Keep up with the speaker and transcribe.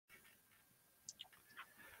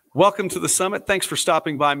Welcome to the Summit. Thanks for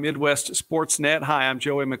stopping by Midwest Sportsnet. Hi, I'm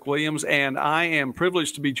Joey McWilliams, and I am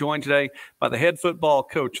privileged to be joined today by the head football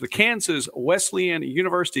coach, the Kansas Wesleyan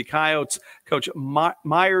University Coyotes, Coach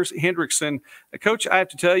Myers Hendrickson. Coach, I have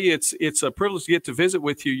to tell you, it's a privilege to get to visit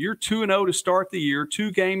with you. You're 2-0 to start the year,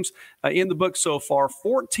 2 games in the book so far,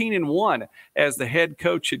 14-1 as the head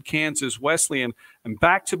coach at Kansas Wesleyan, and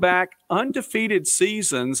back-to-back undefeated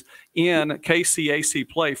seasons in KCAC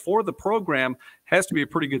play for the program. Has to be a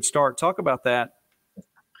pretty good start. Talk about that.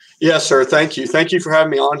 Yes, sir. Thank you. Thank you for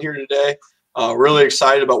having me on here today. Really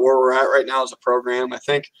excited about where we're at right now as a program. I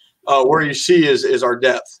think where you see is our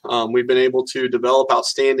depth. We've been able to develop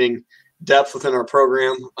outstanding depth within our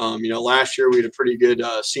program. Last year we had a pretty good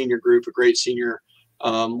senior group, a great senior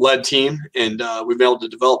led team, and we've been able to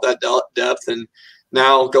develop that depth. And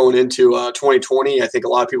now going into 2020, I think a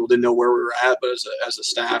lot of people didn't know where we were at, but as a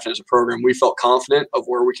staff and as a program, we felt confident of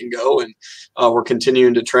where we can go, and we're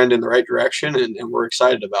continuing to trend in the right direction, and we're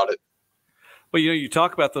excited about it. Well, you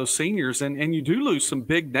talk about those seniors, and you do lose some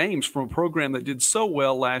big names from a program that did so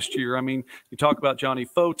well last year. I mean, you talk about Johnny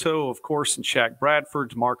Foto, of course, and Shaq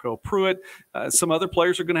Bradford, DeMarco Pruitt. Some other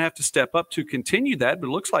players are going to have to step up to continue that, but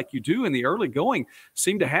it looks like you do in the early going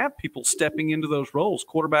seem to have people stepping into those roles.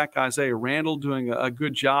 Quarterback Isaiah Randall doing a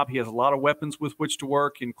good job. He has a lot of weapons with which to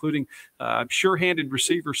work, including sure-handed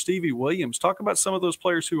receiver Stevie Williams. Talk about some of those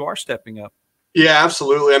players who are stepping up. Yeah,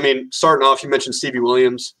 absolutely. I mean, starting off, you mentioned Stevie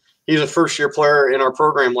Williams. He's a first-year player in our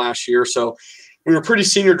program last year, so we were pretty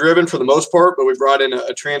senior-driven for the most part, but we brought in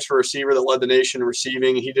a transfer receiver that led the nation in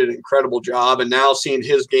receiving. He did an incredible job, and now seeing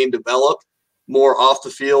his game develop more off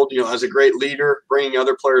the field, as a great leader, bringing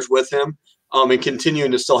other players with him, and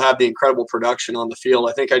continuing to still have the incredible production on the field.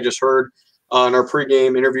 I think I just heard in our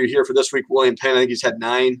pregame interview here for this week, William Penn, I think he's had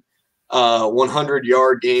 9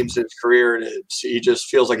 100-yard games in his career, and he just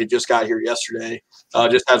feels like he just got here yesterday.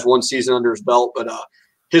 Just has 1 season under his belt, but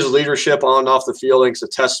his leadership on and off the field, I think, is a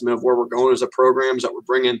testament of where we're going as a program, is that we're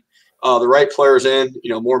bringing the right players in,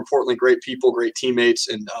 more importantly, great people, great teammates,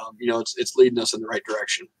 and, it's leading us in the right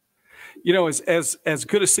direction. As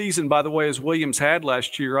good a season, by the way, as Williams had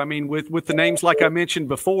last year, I mean, with the names like I mentioned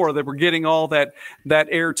before that were getting all that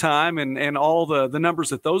airtime and all the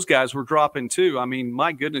numbers that those guys were dropping too. I mean,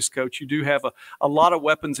 my goodness, Coach, you do have a lot of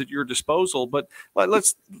weapons at your disposal. But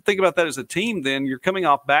let's think about that as a team then. You're coming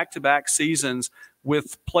off back-to-back seasons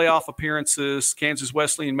with playoff appearances. Kansas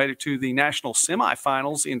Wesleyan made it to the national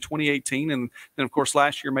semifinals in 2018, and then, of course,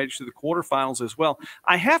 last year made it to the quarterfinals as well.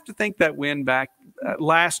 I have to think that win back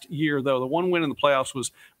last year, though, the one win in the playoffs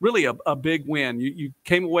was really a big win. You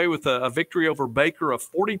came away with a victory over Baker, a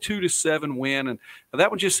 42-7 win, and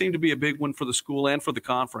that one just seemed to be a big one for the school and for the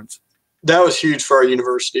conference. That was huge for our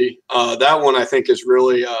university. That one, I think, is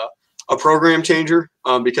really a program changer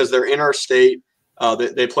because they're in our state.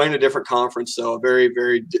 They play in a different conference, so a very,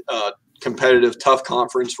 very competitive, tough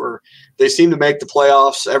conference where they seem to make the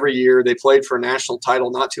playoffs every year. They played for a national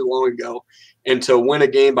title not too long ago, and to win a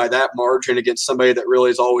game by that margin against somebody that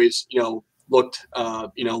really has always, looked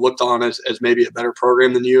on as maybe a better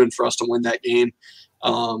program than you, and for us to win that game,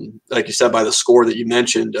 like you said, by the score that you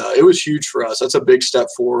mentioned, it was huge for us. That's a big step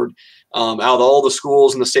forward. Out of all the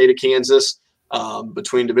schools in the state of Kansas,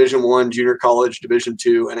 between Division I, junior college, Division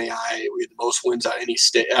II, NAI, we had the most wins out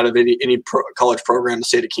of any college program in the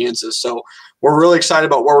state of Kansas. So we're really excited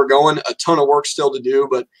about where we're going. A ton of work still to do,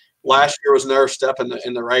 but last year was another step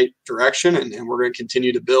in the right direction, and we're going to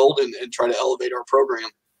continue to build and try to elevate our program.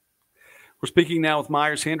 We're speaking now with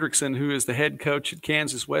Myers Hendrickson, who is the head coach at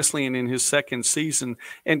Kansas Wesleyan in his 2nd season.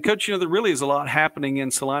 And, Coach, there really is a lot happening in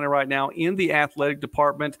Salina right now in the athletic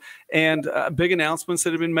department, and big announcements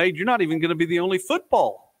that have been made. You're not even going to be the only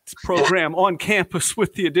football program on campus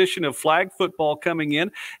with the addition of flag football coming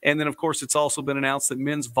in. And then, of course, it's also been announced that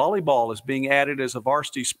men's volleyball is being added as a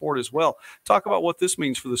varsity sport as well. Talk about what this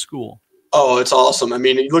means for the school. Oh, it's awesome. I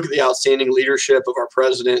mean, you look at the outstanding leadership of our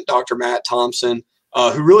president, Dr. Matt Thompson,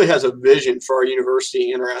 who really has a vision for our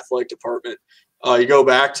university and our athletic department. You go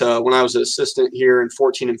back to when I was an assistant here in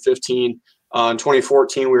 14 and 15. In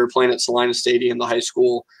 2014, we were playing at Salina Stadium, the high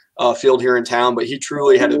school field here in town, but he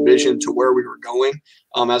truly had a vision to where we were going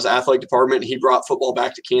as an athletic department. He brought football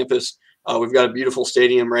back to campus. We've got a beautiful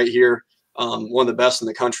stadium right here, one of the best in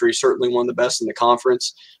the country, certainly one of the best in the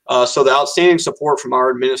conference. So the outstanding support from our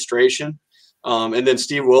administration, and then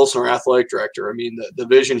Steve Wilson, our athletic director. I mean, the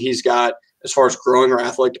vision he's got as far as growing our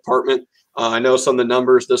athletic department. I know some of the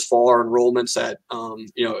numbers this fall are enrollments at,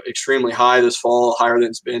 extremely high this fall, higher than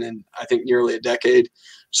it's been in, I think, nearly a decade.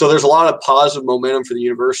 So there's a lot of positive momentum for the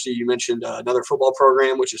university. You mentioned another football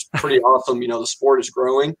program, which is pretty awesome. The sport is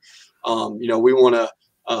growing. We want to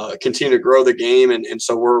continue to grow the game. And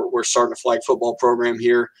so we're starting a flag football program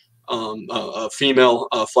here, a female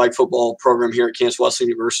flag football program here at Kansas Wesleyan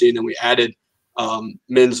University. And then we added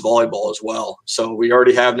men's volleyball as well. So we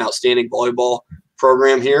already have an outstanding volleyball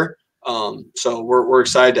program here. So we're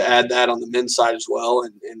excited to add that on the men's side as well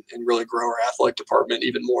and really grow our athletic department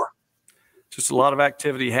even more. Just a lot of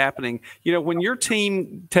activity happening. You know, when your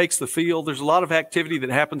team takes the field, there's a lot of activity that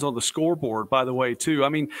happens on the scoreboard, by the way, too. I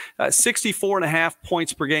mean, 64.5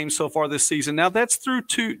 points per game so far this season. Now, that's through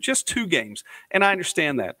just two games, and I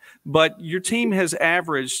understand that. But your team has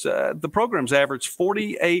averaged, the program's averaged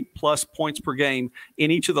 48-plus points per game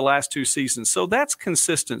in each of the last two seasons. So that's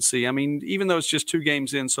consistency. I mean, even though it's just 2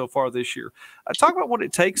 games in so far this year. Talk about what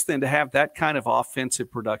it takes, then, to have that kind of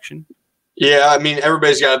offensive production. Yeah, I mean,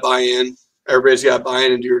 everybody's got to buy in. Everybody's got to buy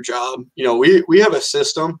in and do your job. You know, we have a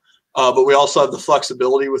system, but we also have the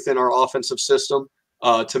flexibility within our offensive system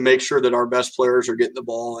to make sure that our best players are getting the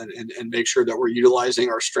ball and make sure that we're utilizing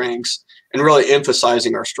our strengths and really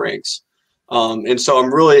emphasizing our strengths. And so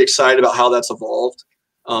I'm really excited about how that's evolved.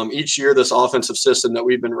 Each year, this offensive system that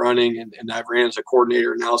we've been running and I've ran as a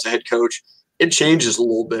coordinator and now as a head coach, it changes a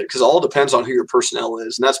little bit because it all depends on who your personnel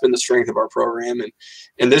is. And that's been the strength of our program.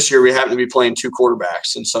 And this year we happen to be playing 2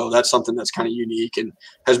 quarterbacks. And so that's something that's kind of unique and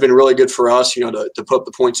has been really good for us, you know, to put up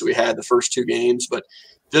the points that we had the first 2 games. But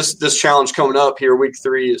this challenge coming up here, week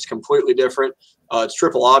 3, is completely different. It's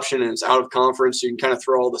triple option and it's out of conference. So you can kind of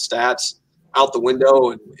throw all the stats out the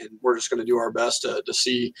window and we're just going to do our best to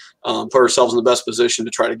see, put ourselves in the best position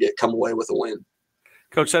to try to come away with a win.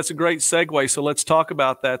 Coach, that's a great segue. So let's talk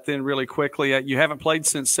about that then really quickly. You haven't played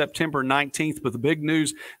since September 19th, but the big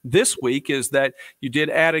news this week is that you did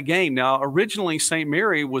add a game. Now, originally, St.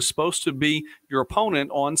 Mary was supposed to be your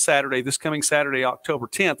opponent on Saturday, this coming Saturday, October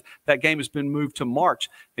 10th. That game has been moved to March.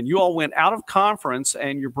 And you all went out of conference,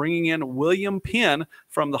 and you're bringing in William Penn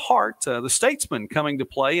from the Heart, the Statesman, coming to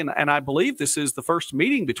play. And I believe this is the first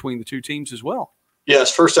meeting between the 2 teams as well.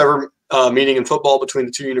 Yes, first ever meeting in football between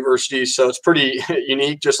the 2 universities. So it's pretty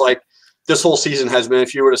unique, just like this whole season has been.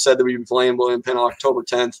 If you would have said that we'd been playing William Penn on October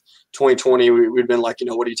 10th, 2020, we'd been like, you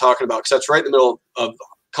know, what are you talking about? Because that's right in the middle of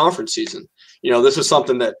conference season. You know, this is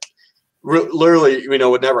something that literally, you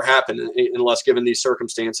know, would never happen unless given these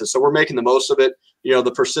circumstances. So we're making the most of it. You know,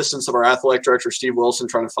 the persistence of our athletic director, Steve Wilson,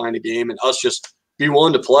 trying to find a game and us just be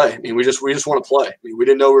willing to play. I mean, we just want to play. I mean, we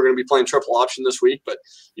didn't know we were going to be playing triple option this week, but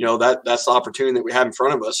you know, that's the opportunity that we have in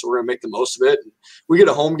front of us. So we're going to make the most of it. And we get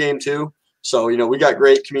a home game too. So, you know, we got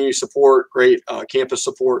great community support, great campus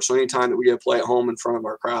support. So anytime that we get to play at home in front of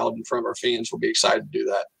our crowd, in front of our fans, we'll be excited to do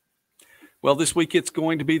that. Well, this week it's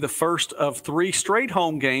going to be the first of 3 straight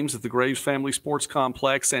home games at the Graves Family Sports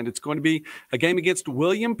Complex, and it's going to be a game against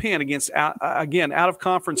William Penn, again,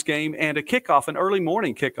 out-of-conference game, and a kickoff, an early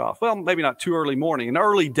morning kickoff. Well, maybe not too early morning, an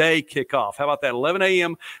early day kickoff. How about that? 11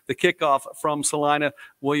 a.m., the kickoff from Salina.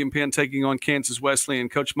 William Penn taking on Kansas Wesleyan.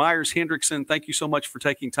 Coach Myers Hendrickson, thank you so much for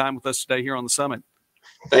taking time with us today here on the Summit.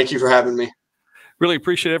 Thank you for having me. Really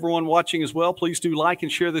appreciate everyone watching as well. Please do like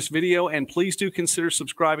and share this video, and please do consider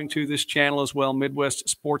subscribing to this channel as well, Midwest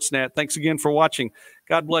Sportsnet. Thanks again for watching.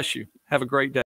 God bless you. Have a great day.